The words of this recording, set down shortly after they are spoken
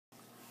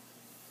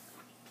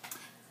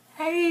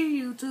Hey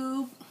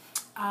YouTube,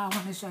 I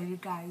want to show you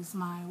guys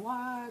my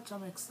watch.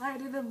 I'm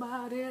excited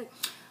about it.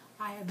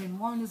 I have been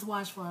wanting this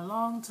watch for a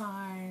long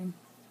time.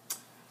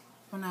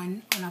 When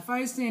I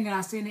first seen it,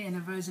 I seen it in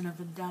the version of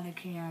the Donna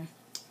Karan,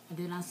 and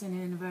then I seen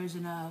it in the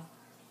version of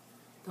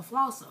the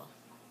Flosser,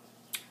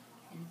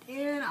 and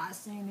then I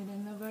seen it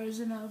in the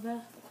version of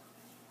the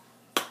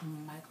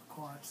Michael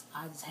Kors.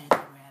 I just had to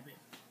grab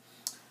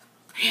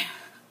it,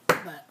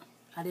 but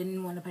I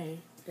didn't want to pay.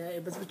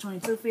 It was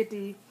between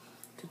 $250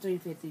 to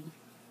 $350.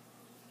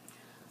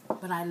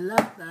 But I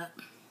loved that.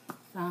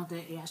 Found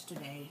it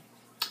yesterday.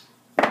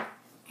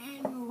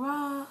 And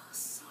raw.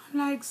 So I'm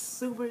like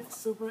super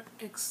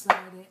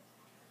excited.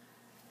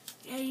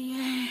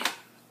 Yeah.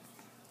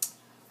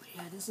 But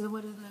yeah, this is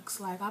what it looks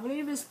like. I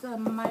believe it's the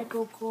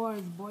Michael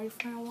Kors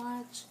boyfriend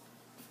watch.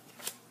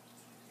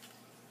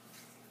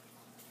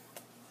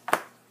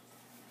 But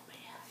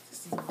yeah,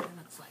 this is what it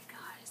looks like,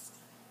 guys.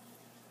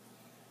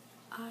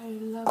 I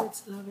love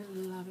it, love it,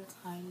 love it.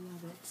 I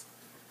love it.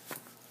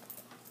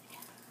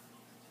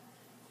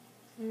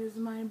 Here's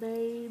my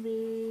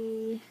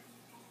baby.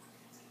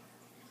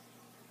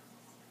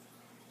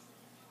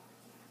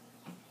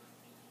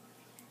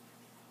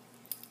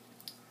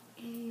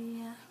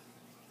 Yeah.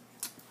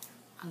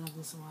 I love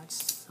this watch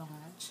so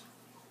much.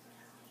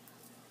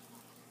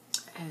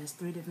 It has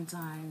 3 different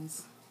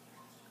times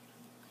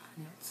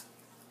on it.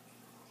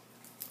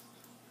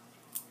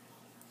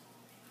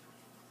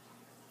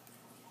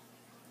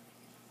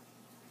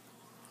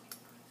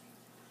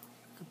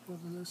 I can pull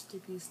the little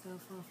sticky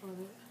stuff off of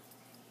it.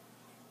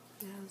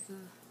 It has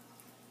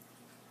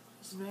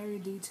it's very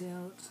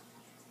detailed.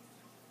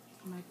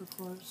 Michael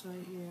Kors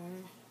right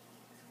here.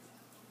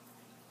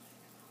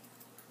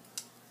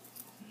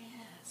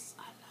 Yes,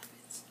 I love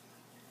it.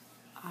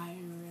 I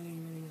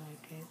really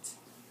like it.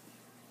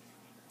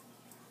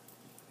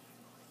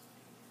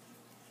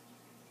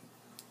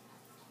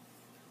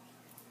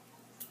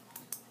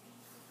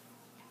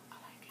 I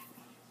like it.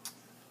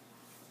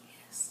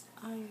 Yes,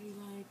 I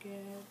like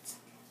it.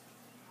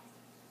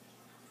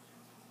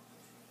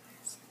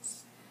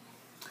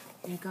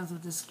 It comes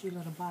with this cute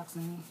little box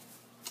and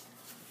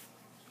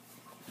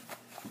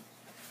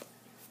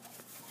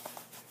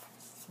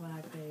that's what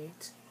I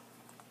paid.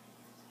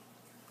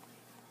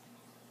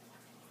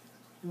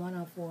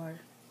 $104.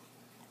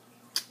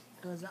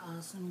 It was an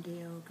awesome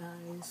deal,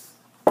 guys.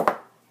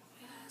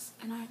 Yes,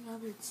 and I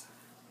love it.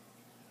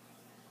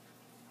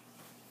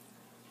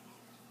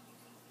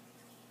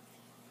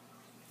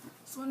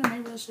 So I want to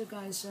maybe I should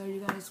show you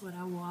guys what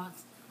I want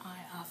my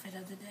outfit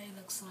of the day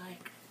looks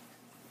like.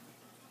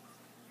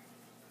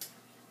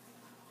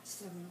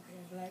 Just a pair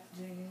of black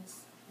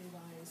jeans,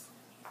 Levi's,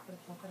 with a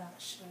polka dot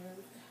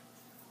shirt.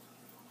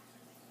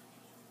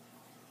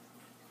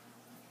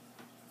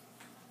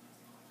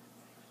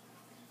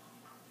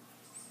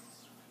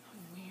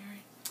 I'm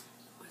wearing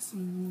with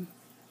some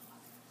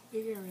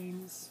big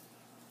earrings,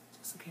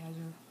 just a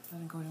casual,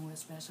 nothing going anywhere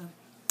special.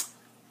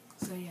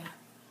 So yeah,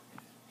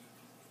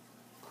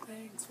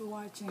 thanks for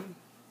watching.